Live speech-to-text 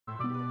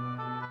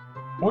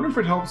I wonder if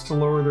it helps to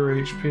lower their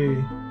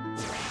HP.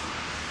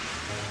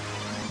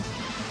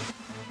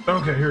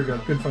 Okay, here we go.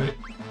 Good fight.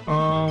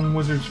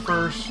 Wizards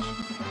first.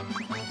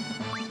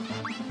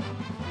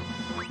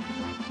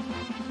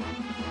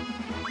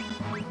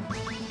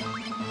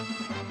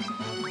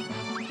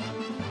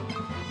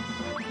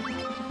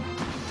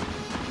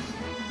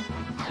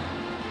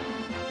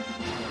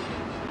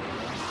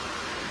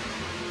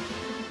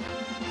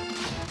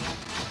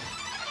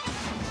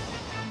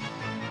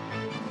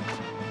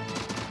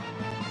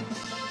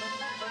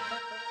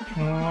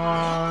 Come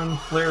on,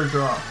 flare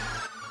drop.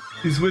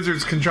 These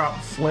wizards can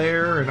drop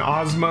flare and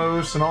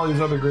osmos and all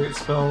these other great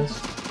spells.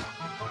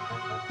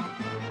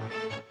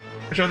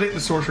 Which I think the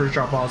sorcerers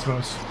drop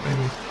osmos,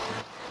 maybe.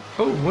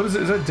 Oh, what is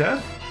it? Is that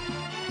death?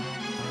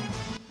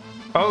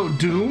 Oh,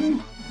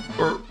 doom?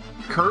 Or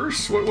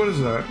curse? What is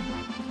that?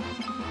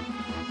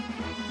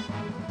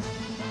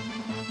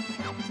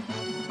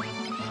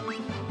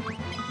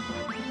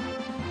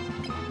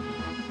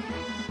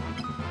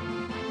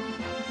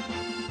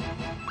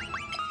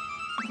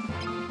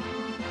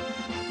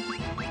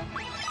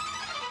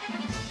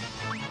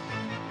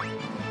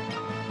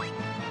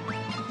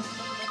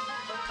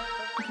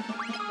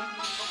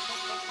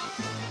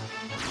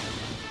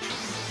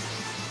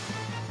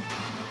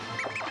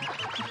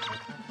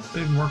 They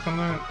didn't work on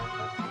that.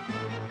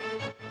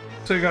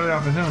 So you got it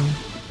off of him.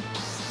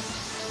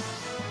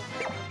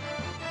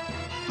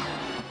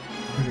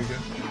 Very good.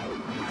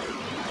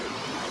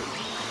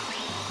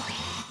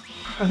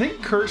 I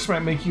think curse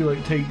might make you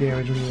like take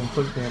damage when you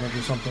inflict damage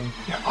or something.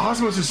 Yeah,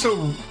 osmos is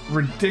so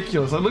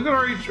ridiculous. Like, look at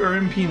our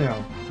MP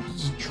now.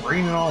 It's just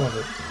draining all of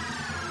it.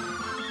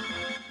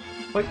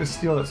 I'd like to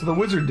steal that. So the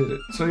wizard did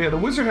it. So yeah, the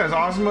wizard has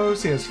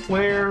osmos. He has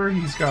flare.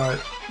 He's got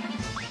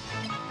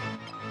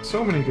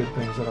so many good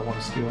things that I want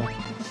to steal.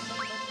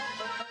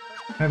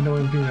 I have no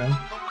MP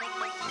now.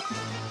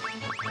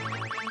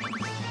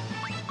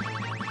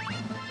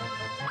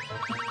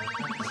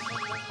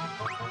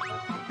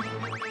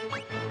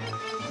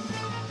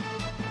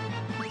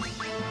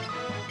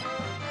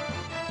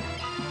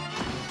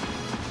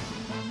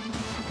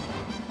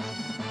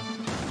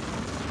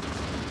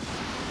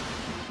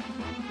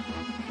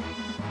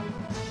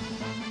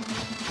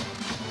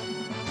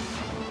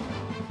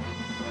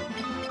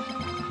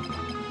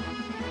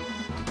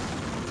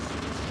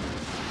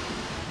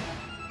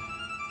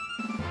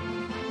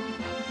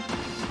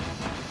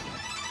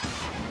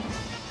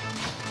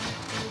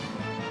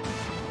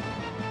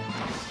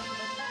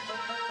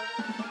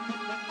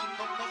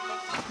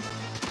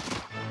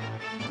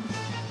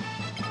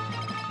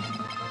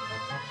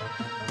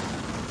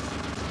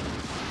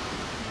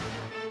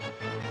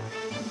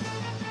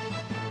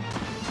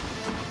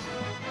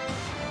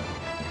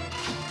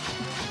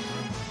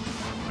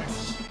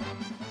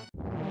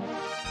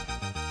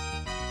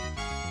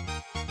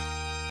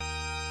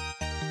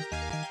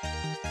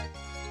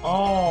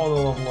 All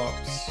the level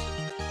ups.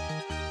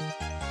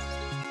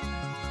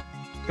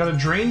 Got a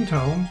drain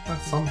tome.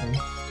 That's something.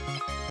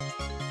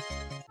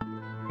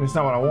 It's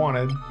not what I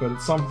wanted, but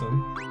it's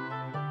something.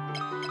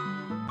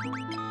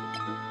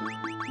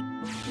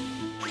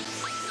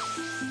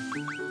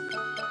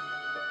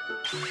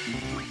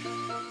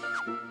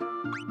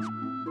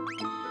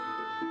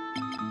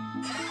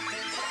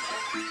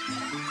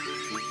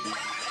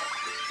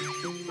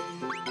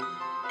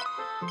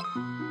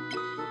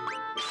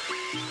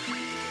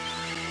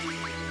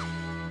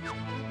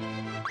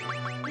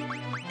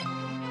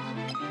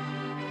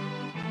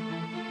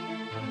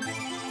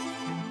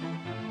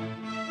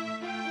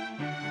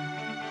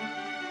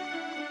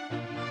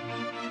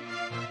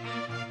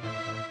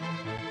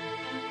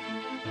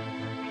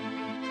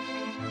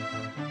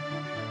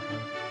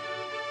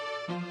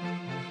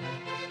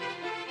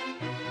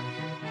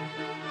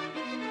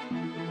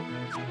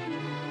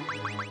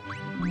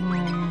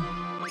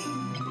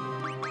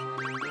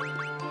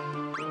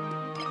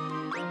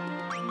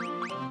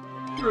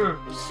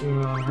 Sit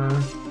on her.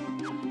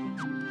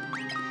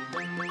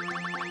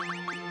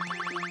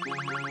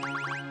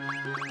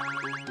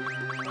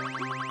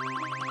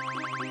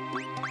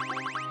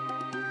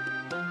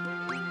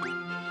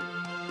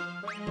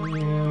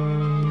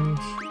 And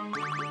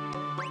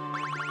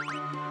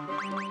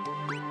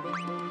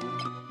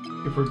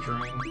give her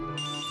drain.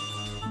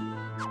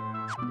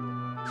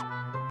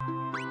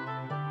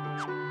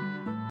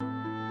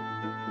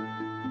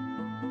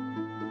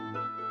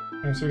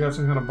 Okay, so we got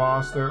some kind of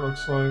boss there, it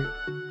looks like.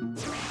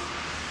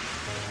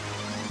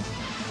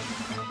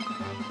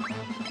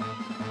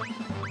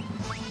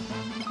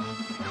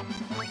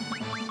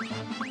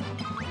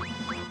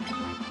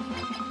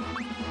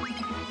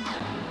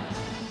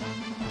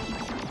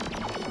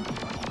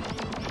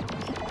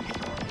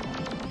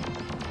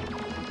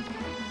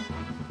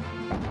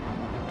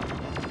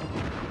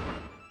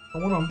 I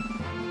want him.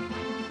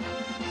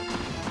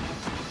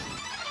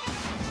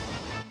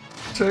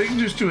 So you can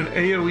just do an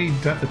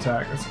AoE death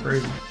attack. That's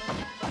crazy.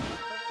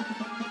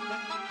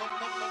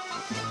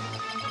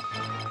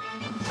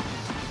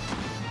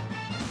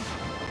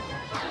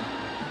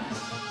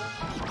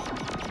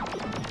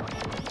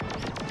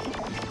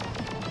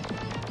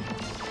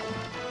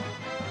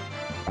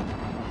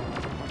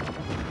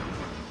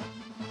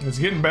 It's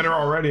getting better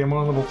already. I'm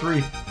on level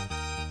 3.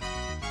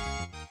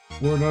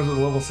 Lord knows what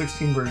the level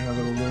 16 version of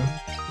it will do.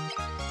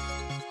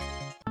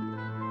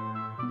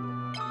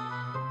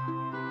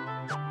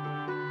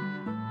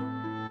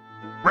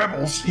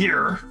 Rebels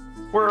here?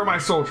 Where are my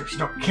soldiers?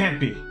 No, it can't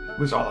be. It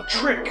was all a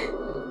trick.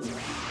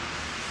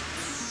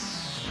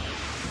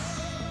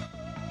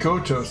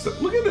 Kotos.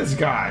 Look at this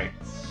guy.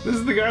 This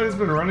is the guy that's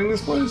been running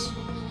this place?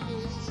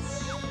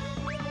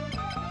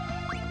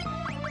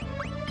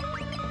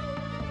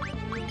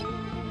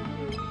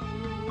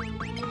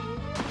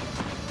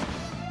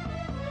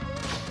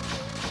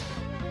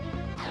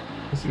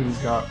 Let's see what he's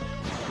got.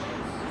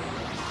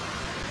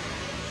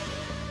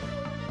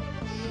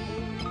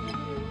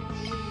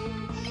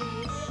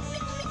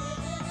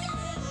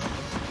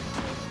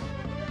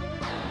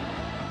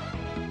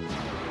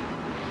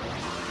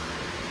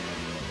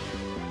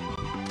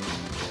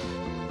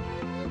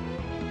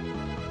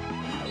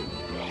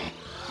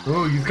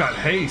 Oh, you've got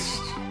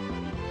haste.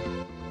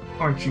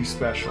 Aren't you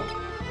special?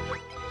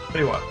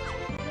 Tell you what.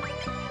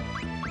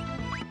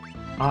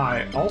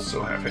 I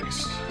also have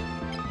haste.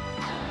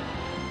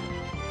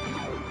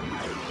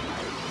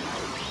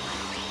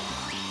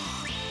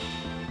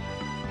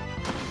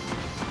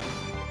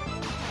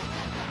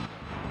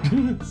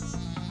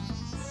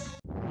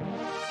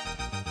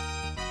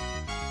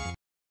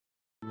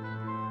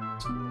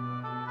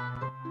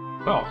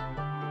 Well,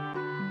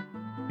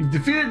 you've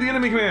defeated the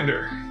enemy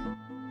commander.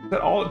 Is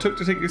that all it took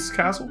to take this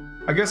castle?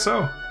 I guess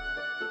so.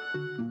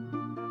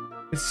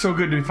 It's so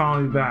good to be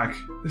finally back.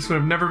 This would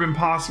have never been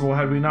possible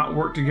had we not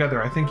worked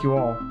together. I thank you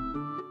all.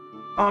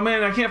 Oh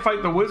man, I can't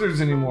fight the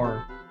wizards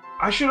anymore.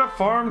 I should have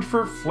farmed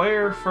for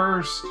Flare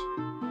first.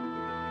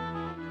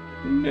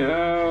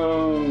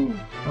 No.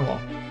 Oh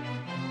well.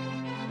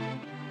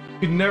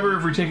 You'd never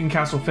have retaken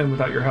Castle Finn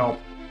without your help.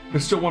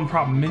 There's still one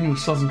problem. Minion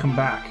still hasn't come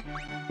back.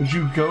 Would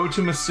you go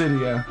to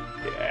Mysidia?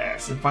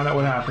 Yes, and find out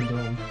what happened to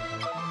him.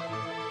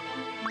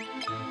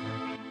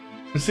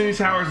 The city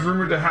tower is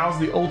rumored to house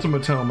the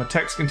Ultimatome, a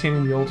text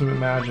containing the ultimate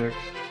magic.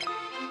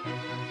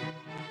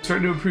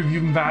 Certain to prove you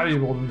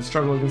invaluable in the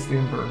struggle against the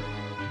Emperor.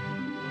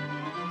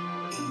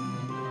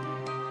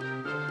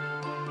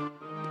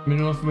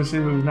 Minion from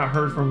Mysidia, we've not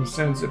heard from him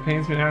since. It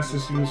pains me to ask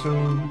this to you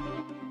soon.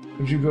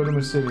 Would you go to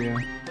Mysidia?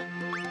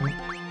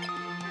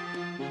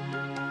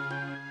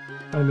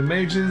 And the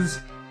mages,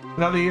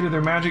 without the aid of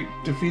their magic,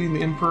 defeating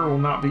the Emperor will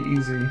not be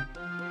easy.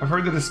 I've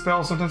heard that a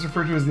spell, sometimes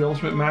referred to as the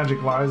ultimate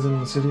magic, lies in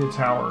the Mysidia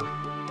Tower.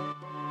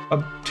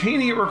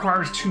 Obtaining it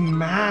requires 2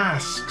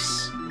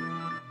 masks.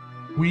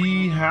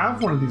 We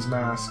have one of these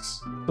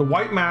masks. The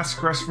white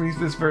mask rests beneath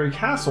this very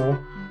castle,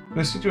 and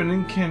I speak an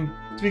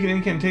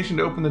incantation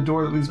to open the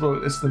door that leads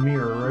below. It's the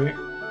mirror, right?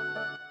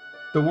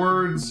 The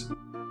words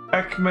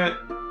Ekmet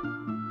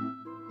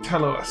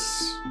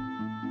Telos.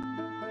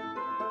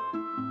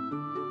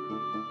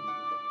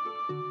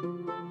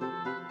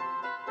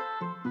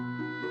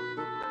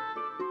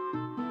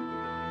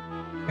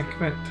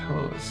 Ekmet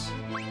Telos.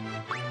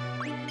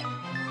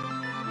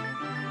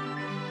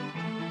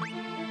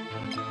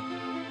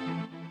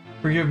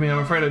 Forgive me, I'm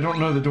afraid I don't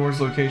know the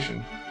door's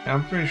location. Yeah,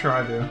 I'm pretty sure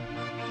I do.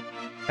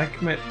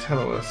 Ekmet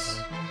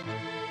Telos.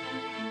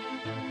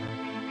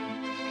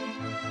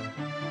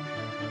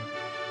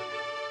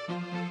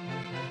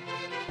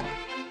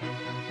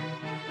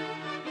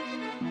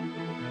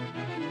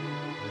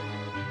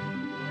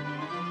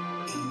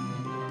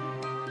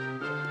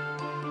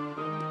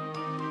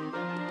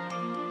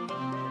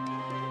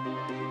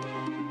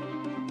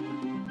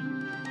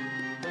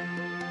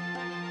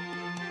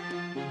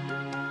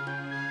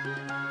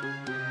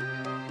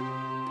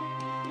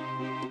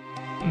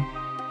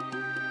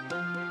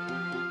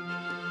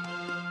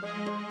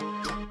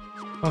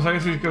 Oh, so I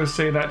guess we could go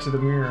say that to the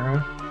mirror,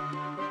 huh?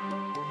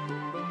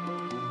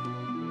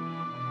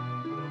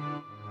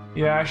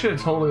 Yeah, I should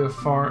totally have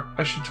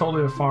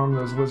farmed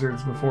those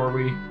wizards before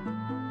we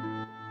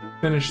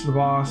finished the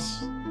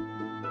boss.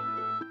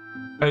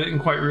 I didn't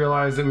quite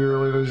realize that we were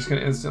literally just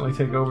gonna instantly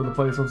take over the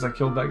place once I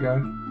killed that guy.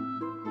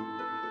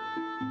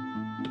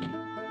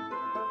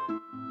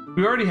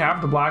 We already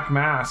have the black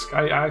mask.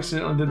 I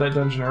accidentally did that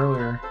dungeon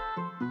earlier.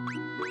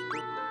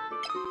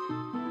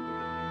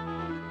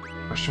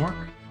 Question mark?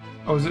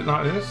 Oh, is it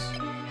not this?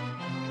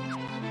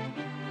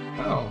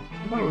 Oh,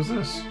 I thought it was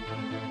this.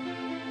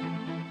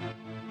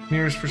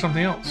 Mirrors for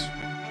something else.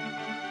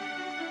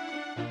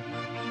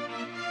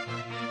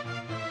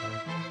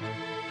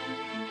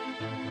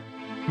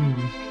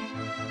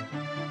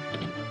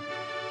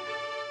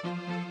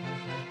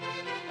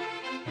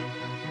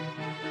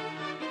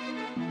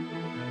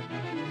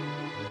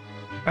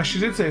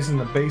 Actually, did say it's in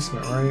the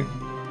basement, right?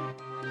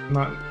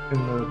 Not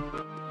in the...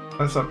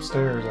 That's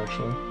upstairs,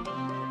 actually.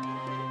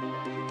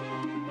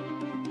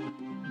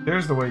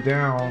 There's the way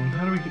down.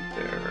 How do we get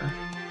there?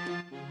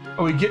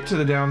 Oh, we get to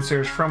the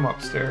downstairs from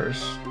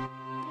upstairs.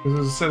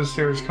 There's a set of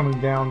stairs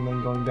coming down and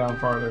then going down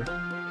farther.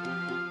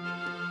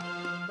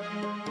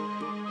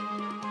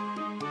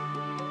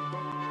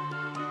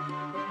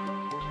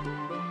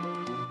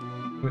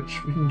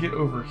 Which we can get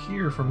over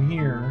here from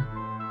here.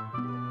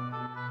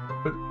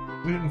 But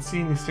We didn't see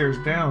any stairs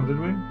down, did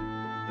we?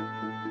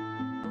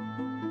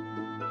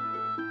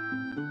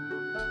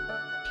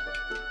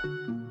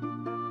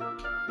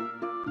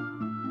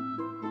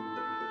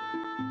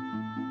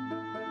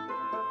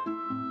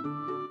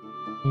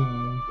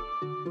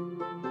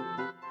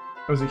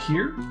 Was it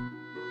here?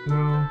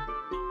 No.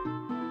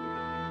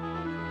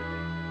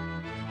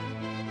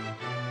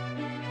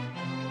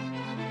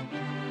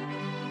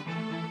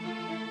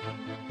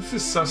 This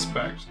is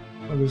suspect.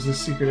 Oh, there's this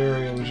secret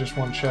area with just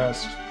one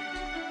chest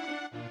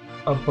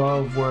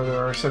above where there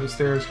are a set of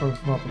stairs coming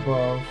from up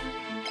above.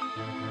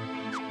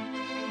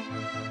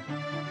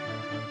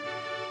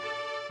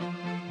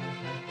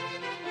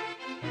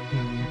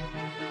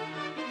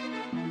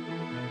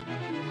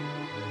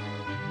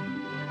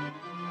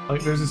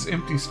 Like, there's this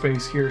empty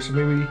space here, so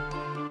maybe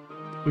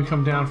we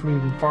come down from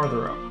even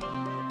farther up.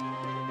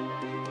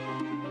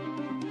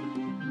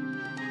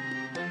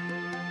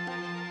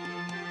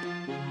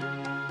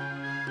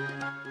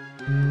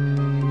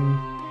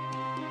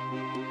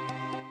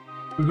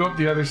 We go up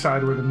the other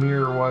side where the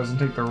mirror was and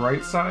take the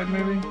right side,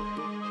 maybe?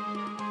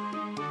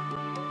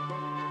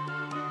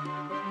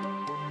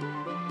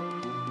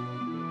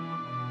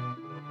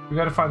 We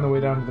gotta find the way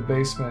down to the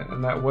basement,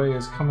 and that way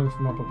is coming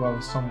from up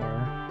above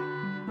somewhere.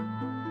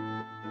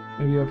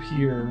 Maybe up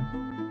here.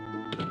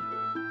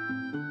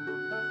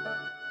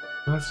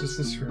 Oh, that's just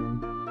this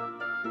room.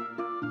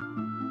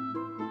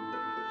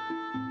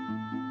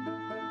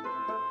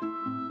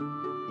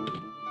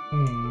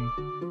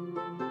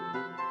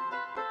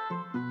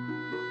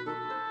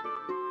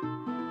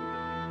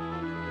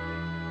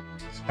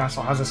 This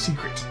castle has a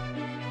secret.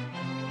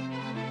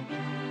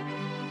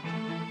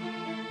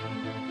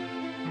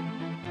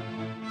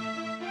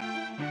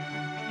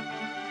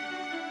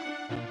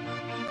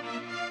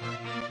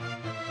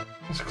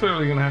 There's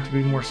clearly gonna have to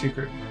be more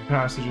secret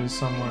passages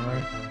somewhere,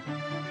 right?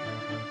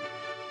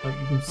 Like,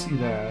 you can see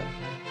that.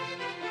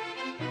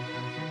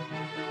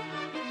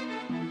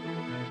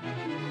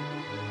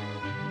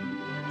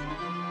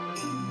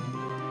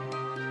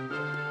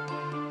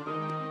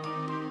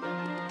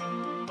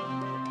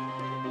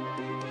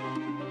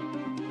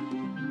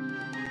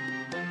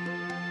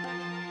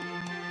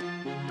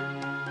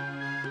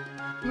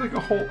 There's like a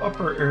whole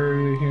upper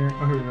area here.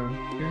 Oh, here we go.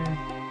 Here.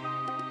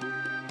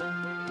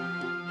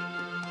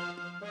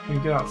 Can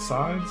we get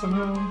outside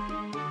somehow?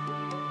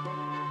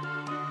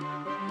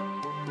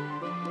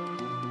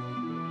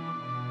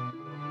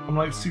 I'm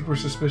like super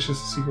suspicious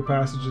of secret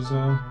passages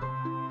now.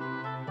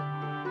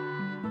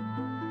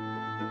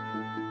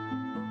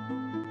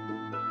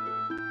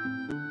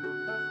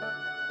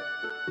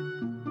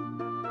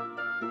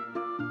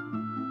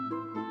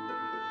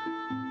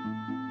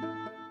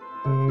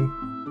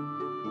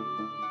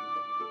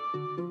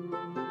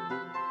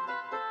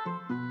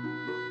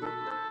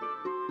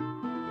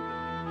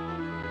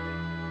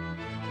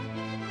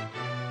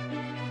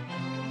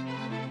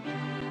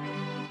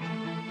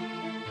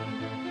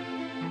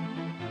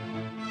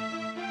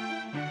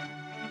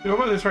 What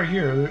about this right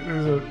here?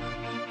 There's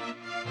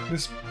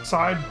this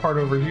side part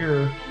over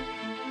here,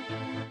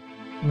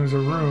 and there's a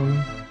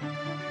room.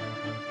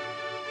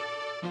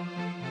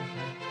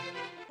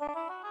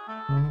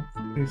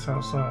 It's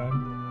outside.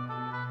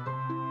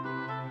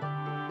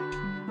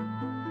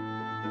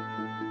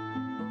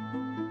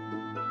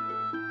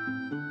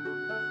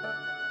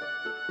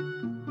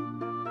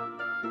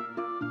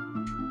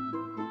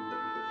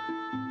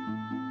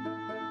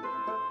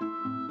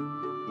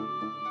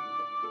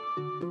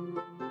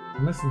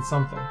 I'm missing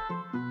something.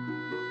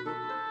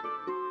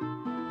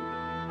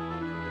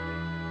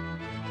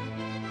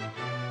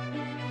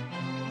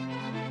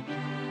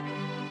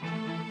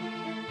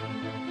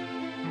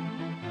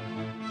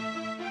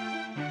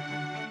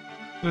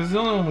 This is the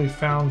only one we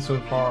found so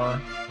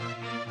far.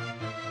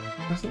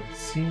 Doesn't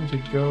seem to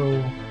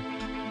go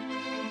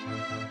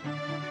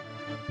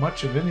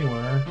much of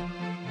anywhere.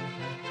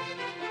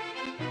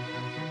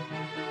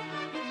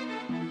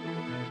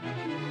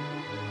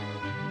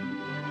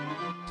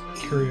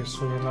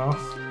 Curiously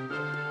enough.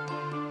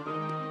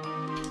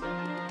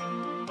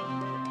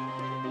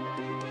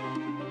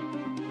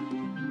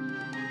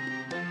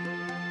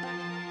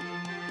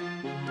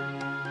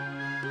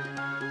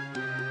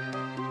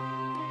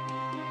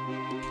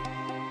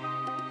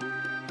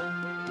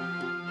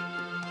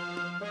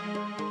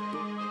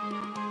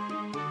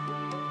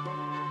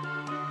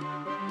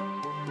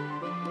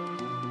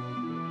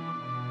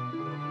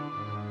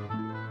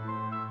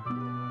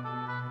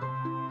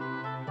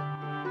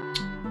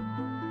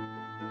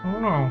 I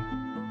don't know.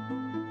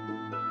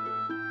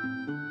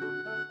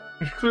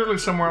 There's clearly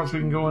somewhere else we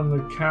can go in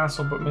the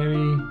castle, but maybe...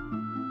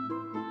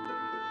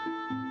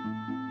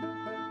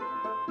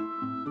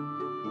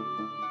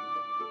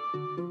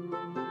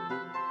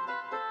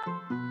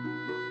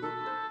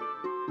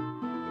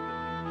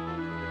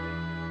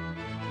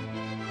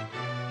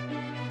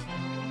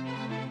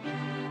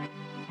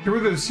 Here where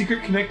the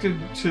secret connected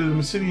to the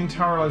Mysidian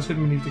Tower lies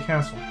hidden beneath the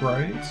castle,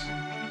 right?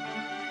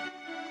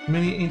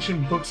 Many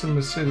ancient books in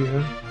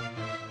Mysidia.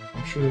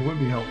 I'm sure they would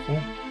be helpful.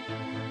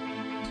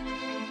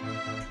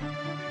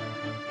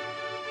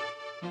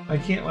 I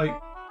can't, like,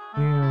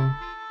 yeah.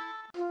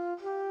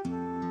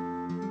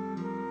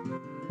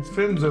 The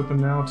fin's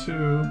open now,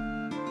 too.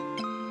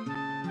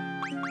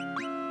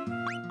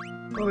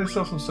 Oh, they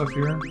sell some stuff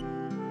here.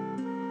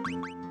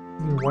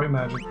 White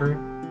magic, right?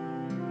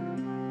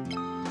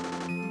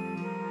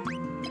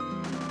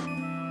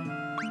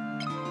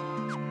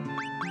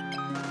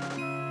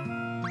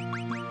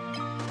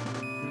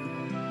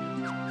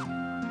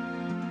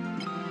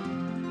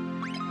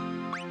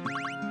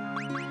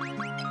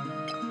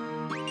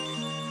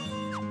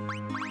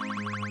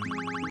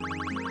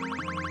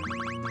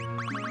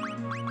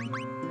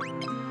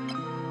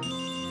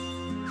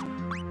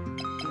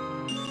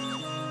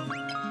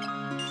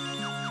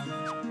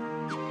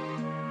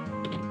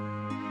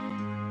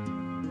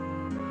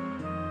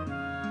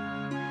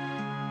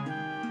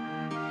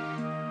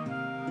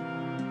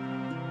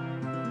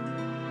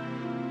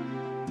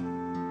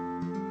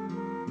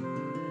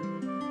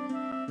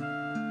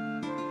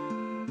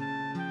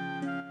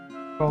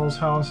 Paul's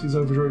house, he's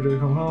overjoyed to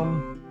come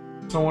home.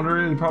 So I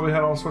wonder, he probably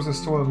had all sorts of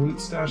stolen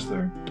loot stashed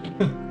there.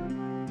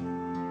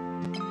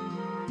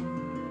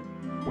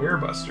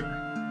 Werebuster.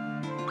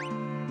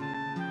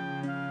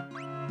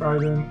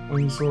 Trident,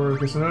 wing sword.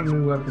 Okay, so no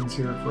new weapons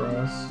here for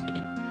us.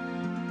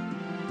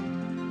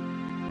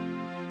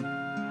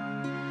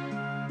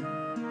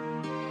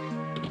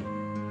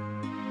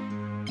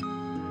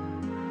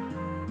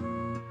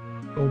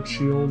 Gold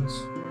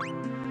shields.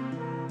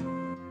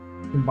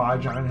 You can buy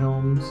giant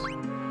helms.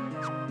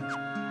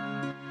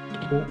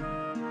 Cool.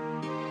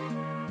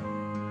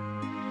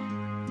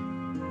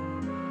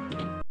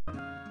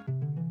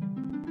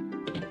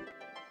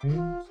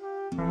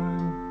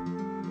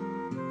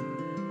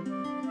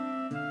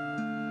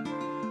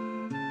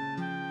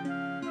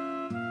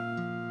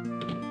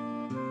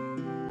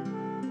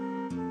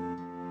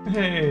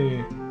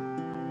 Hey,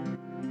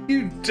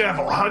 you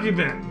devil! How'd you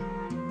been?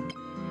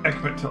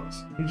 Ekmet tells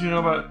us. If you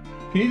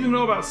need to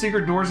know about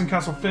secret doors in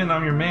Castle Finn,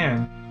 I'm your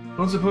man.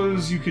 Don't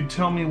suppose you could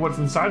tell me what's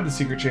inside the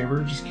secret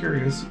chamber? Just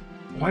curious.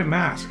 White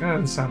mask? That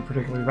doesn't sound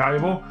particularly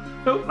valuable.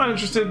 Nope, not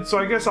interested, so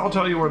I guess I'll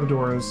tell you where the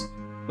door is.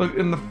 Look,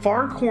 in the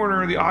far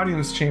corner of the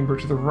audience chamber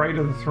to the right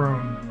of the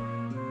throne.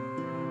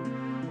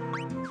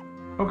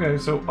 Okay,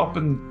 so up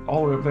and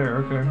all the way up there,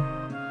 okay.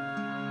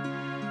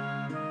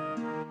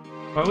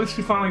 Well, at least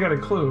we finally got a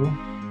clue.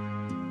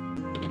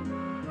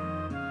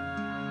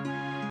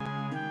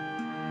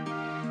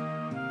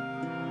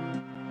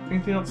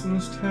 Anything else in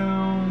this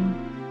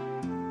town?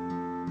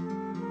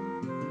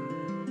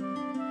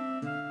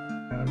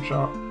 Item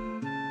shop.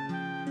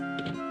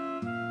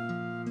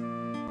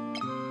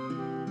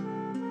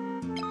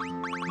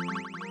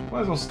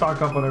 Might as well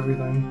stock up on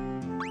everything.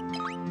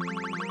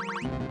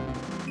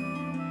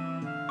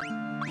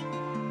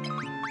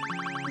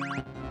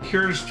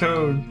 Curious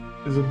Toad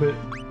is a bit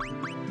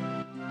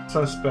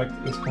suspect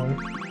at this point,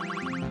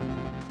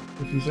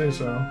 if you say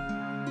so.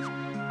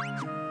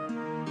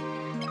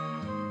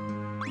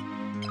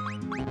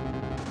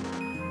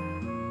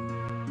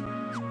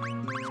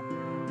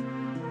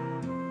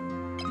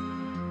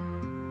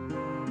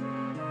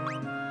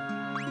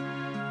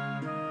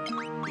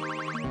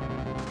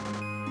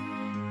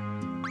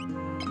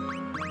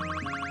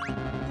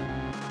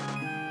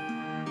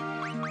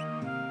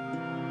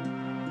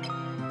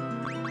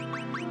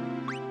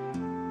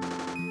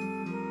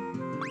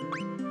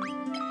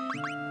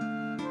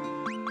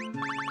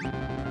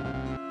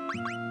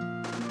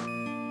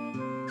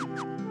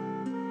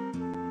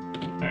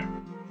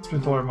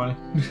 Spent all our money.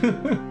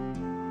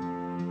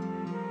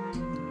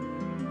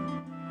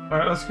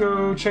 Alright, let's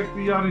go check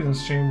the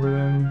audience chamber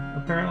then.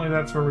 Apparently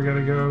that's where we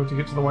gotta go to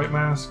get to the white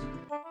mask.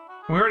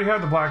 We already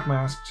have the black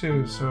mask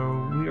too,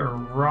 so we are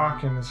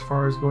rocking as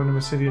far as going to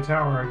Mysidia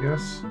Tower, I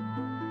guess.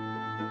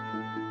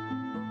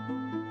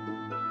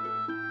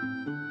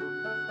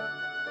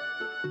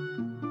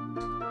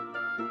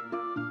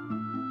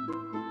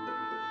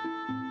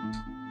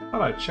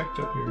 Thought I checked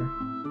up here.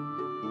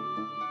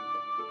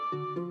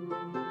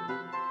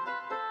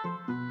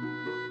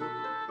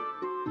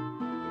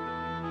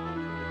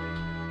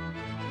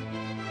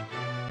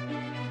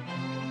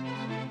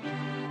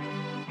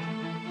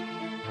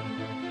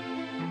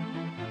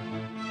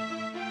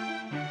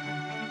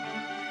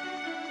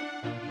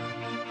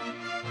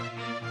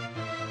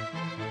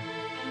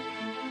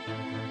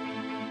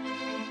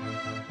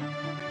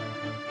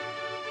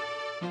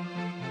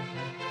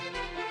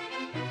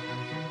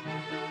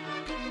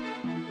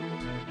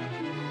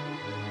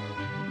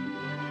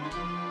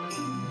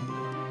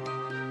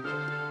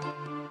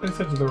 I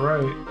said to the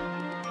right.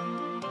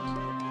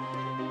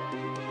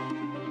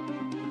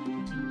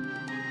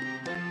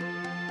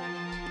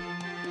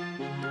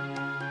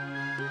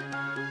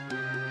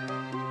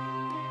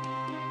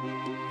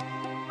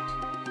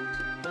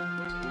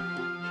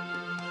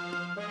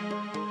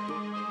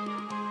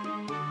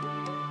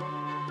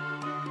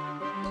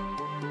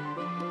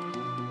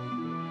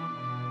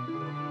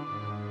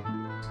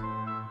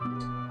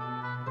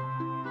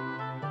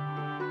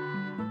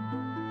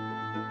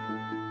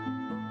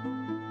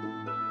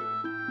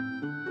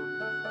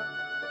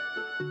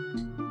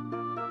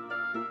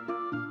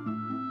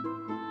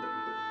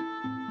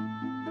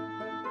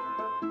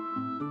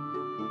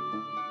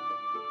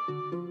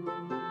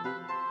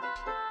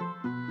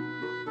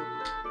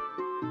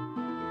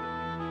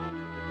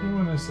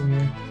 Anyone else in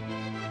here?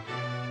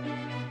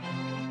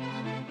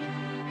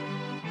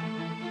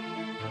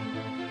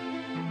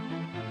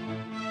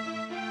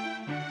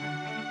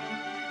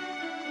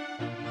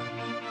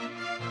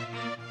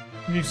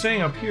 You're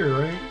saying up here,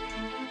 right?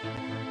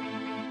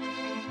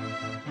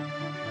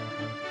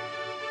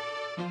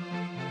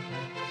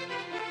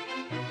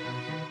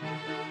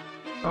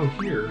 Oh,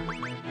 here.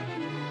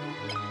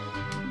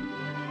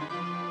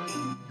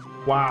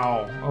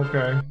 Wow,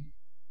 okay.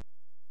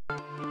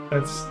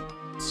 That's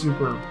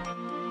super...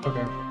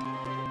 Okay.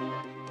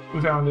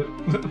 We found it.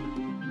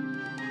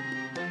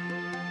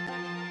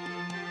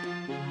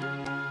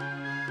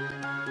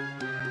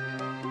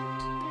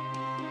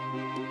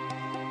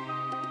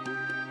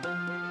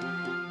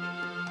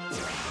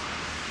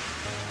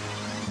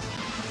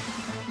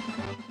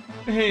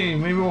 Hey,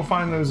 maybe we'll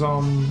find those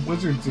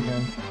wizards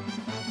again.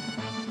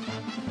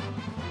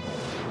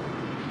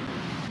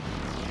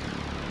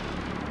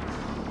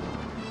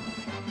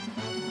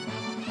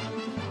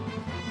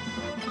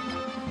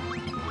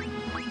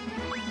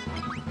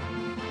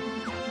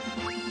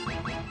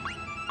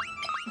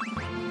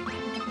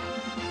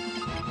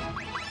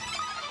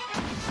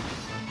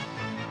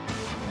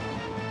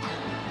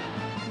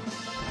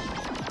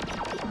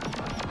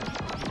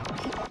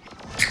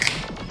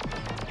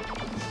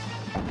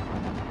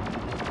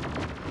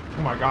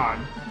 Oh my god.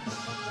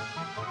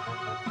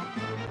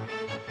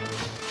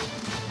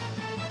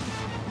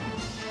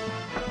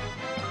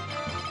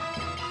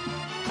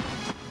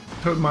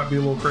 Toad might be a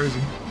little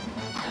crazy.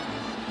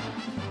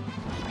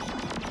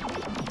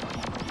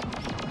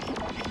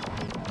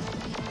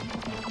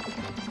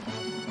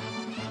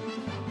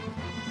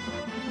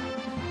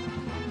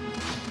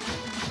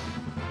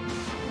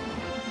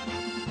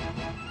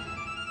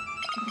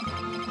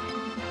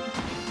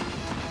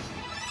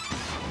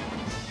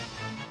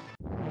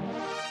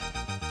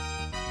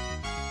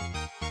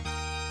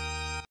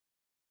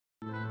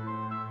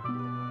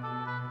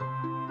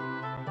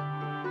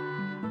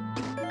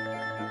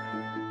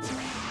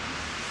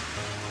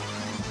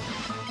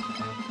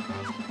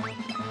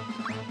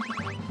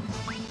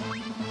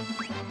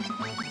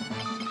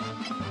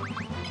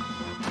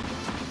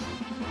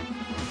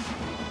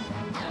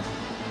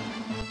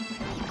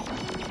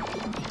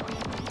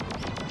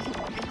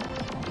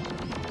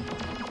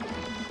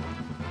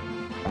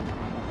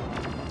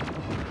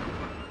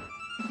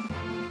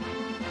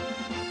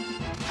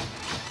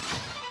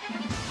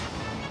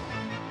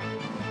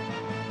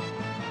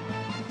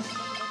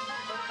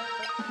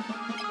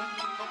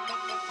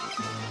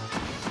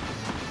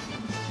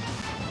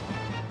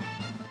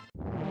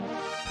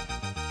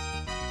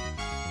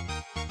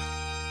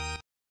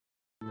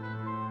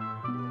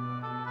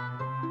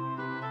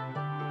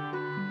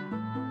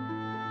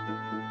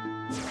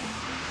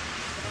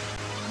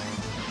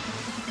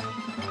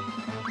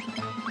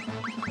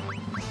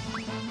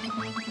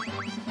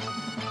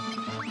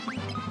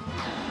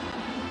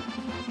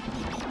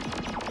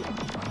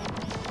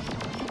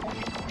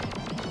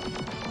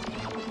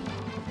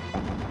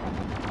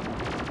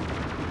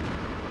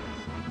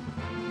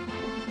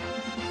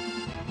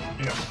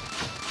 Yeah.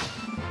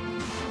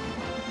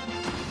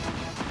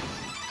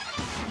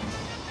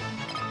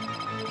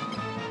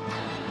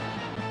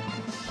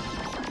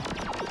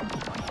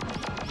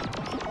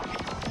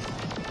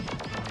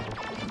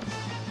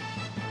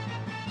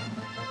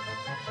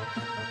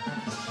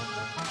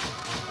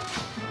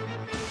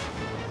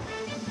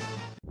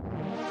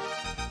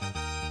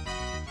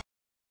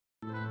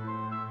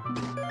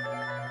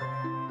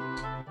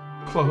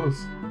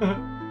 Close.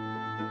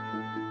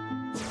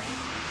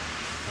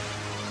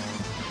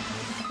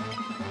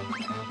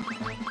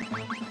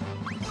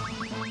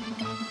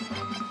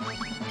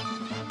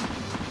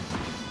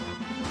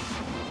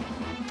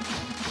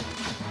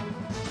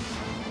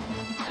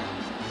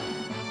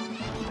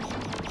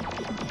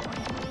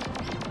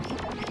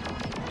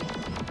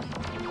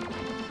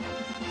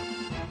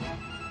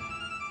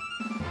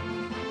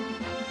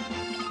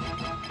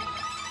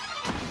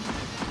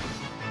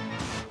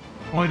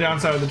 Only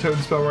downside of the Toad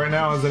spell right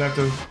now is that I have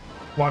to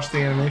watch the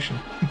animation.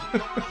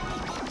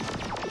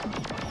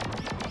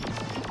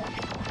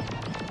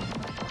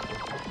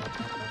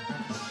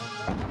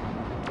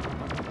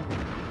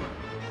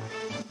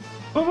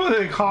 Hopefully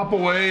they hop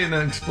away and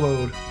then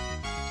explode.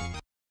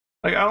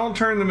 Like, I don't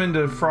turn them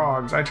into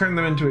frogs, I turn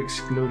them into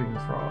exploding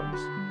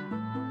frogs.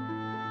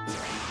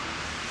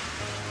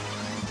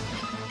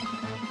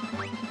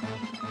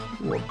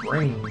 Ooh, a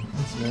brain.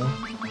 That's new.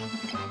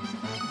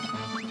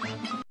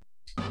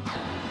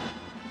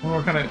 I wonder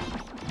what kind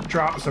of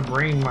drops a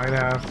brain might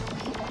have.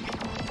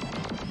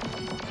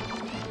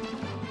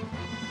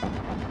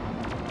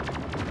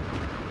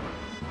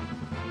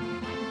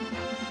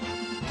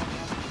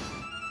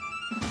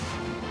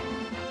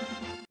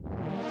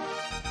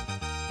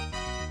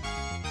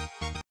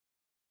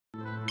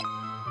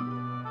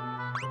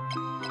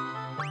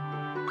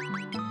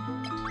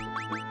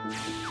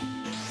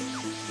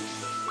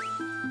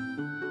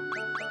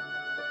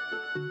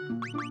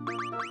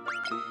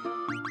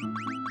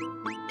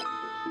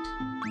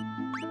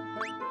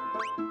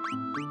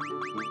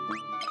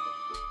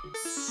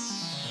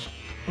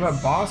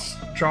 That boss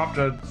dropped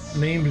a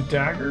named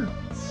dagger?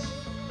 Is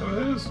that what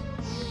it is?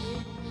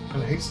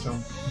 And a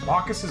haystone.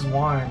 Bacchus's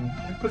wine.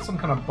 They put some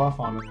kind of buff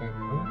on it then,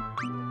 right?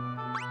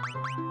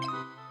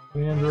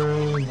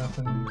 Android,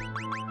 nothing.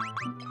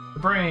 The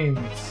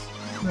brains.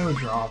 No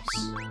drops.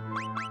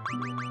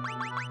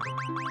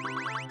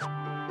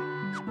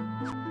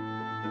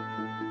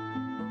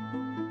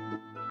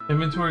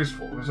 Inventory's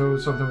full. There's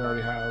always something we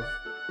already have.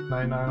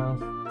 99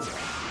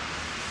 of.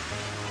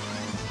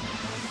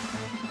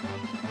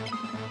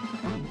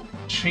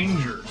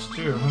 Changers,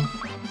 too.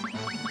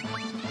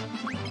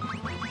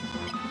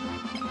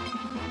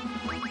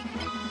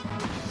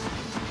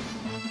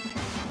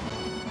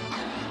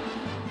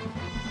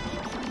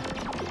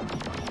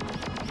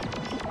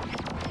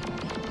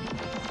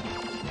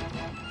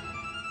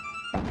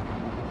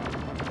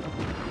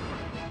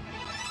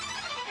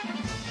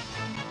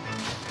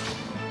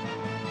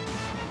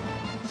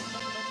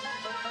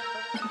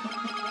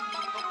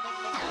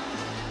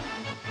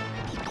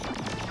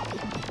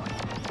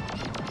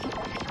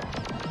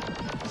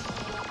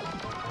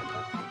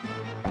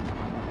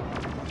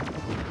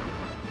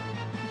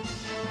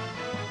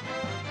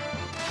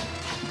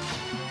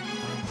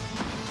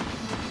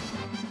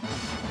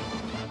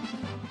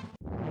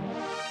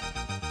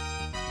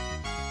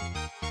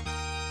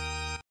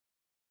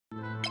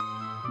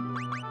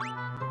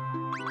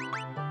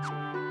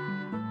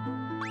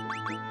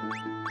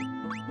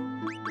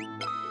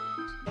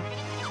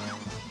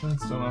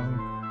 That's still nothing.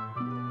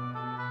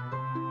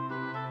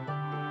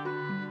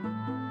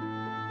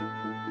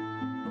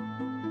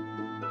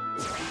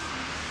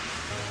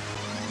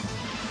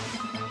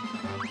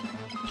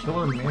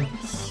 Killer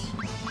Mantis.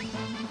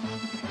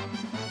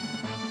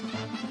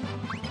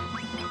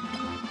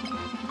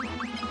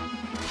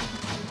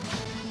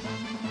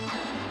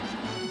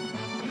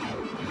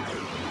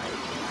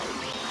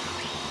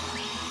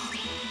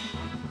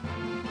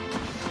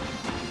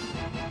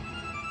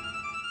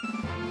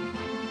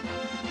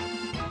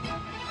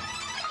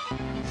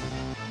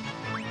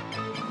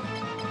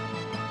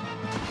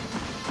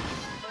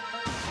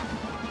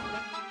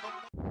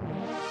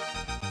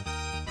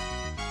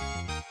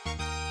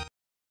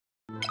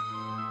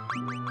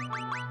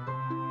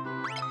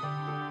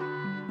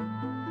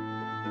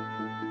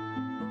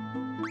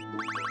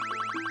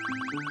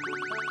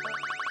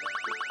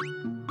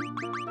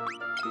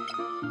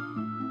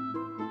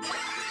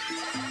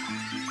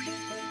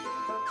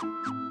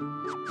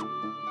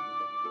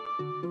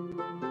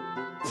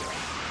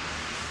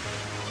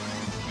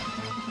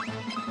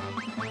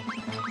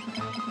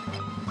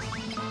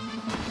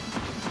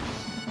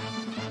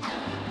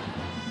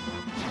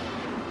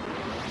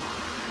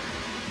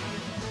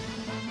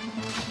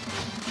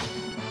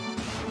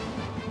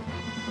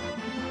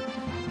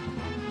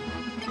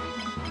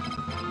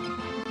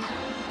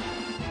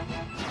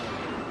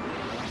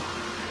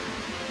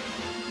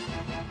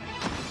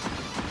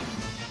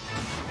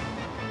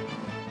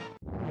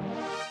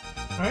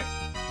 Alright.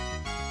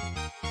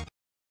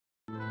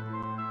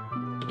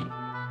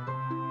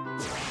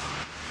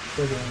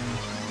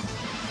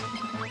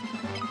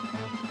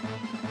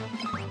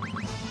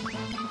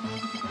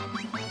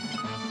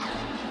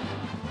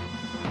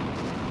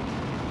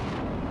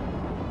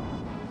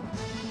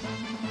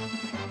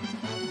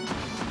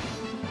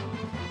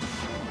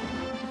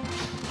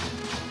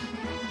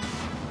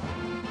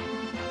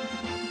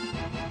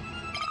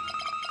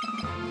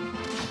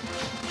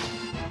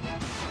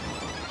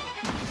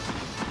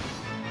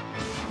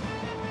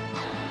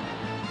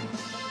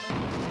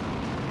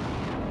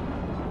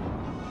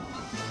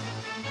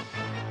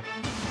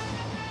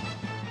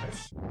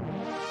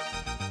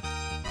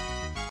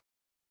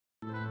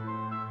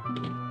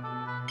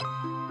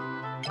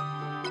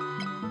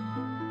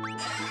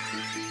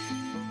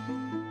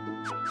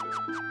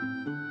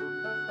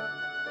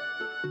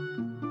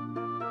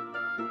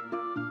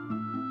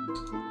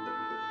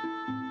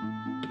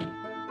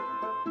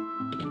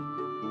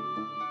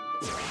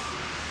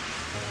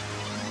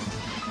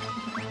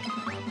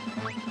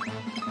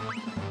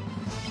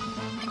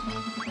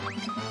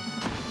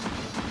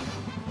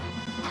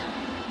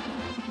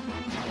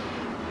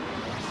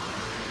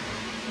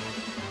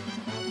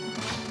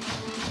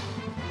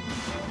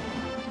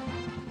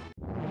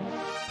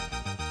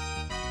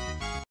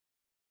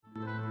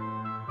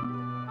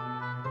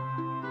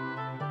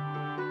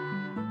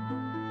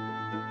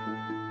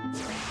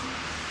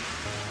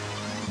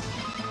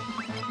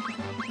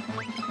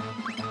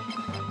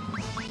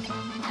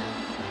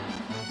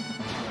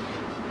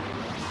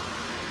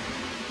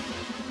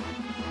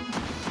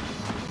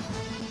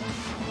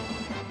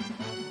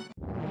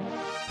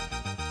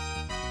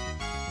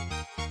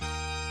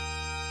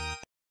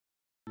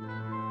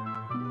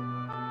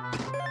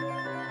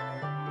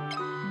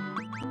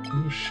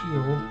 New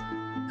shield.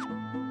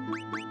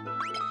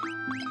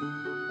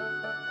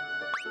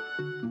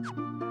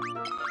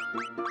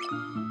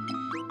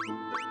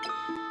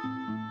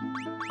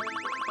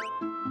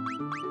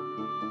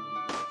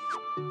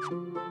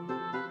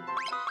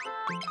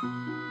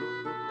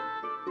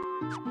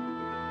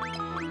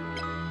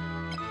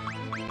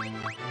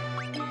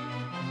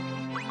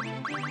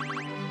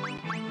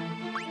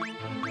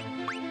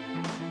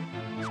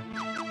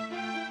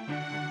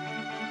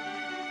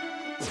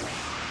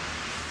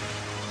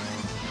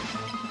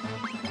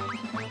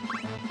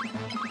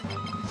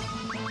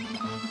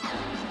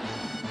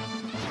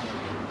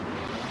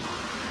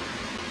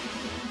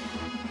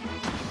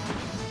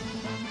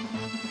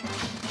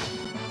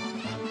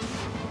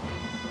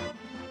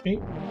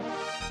 Okay.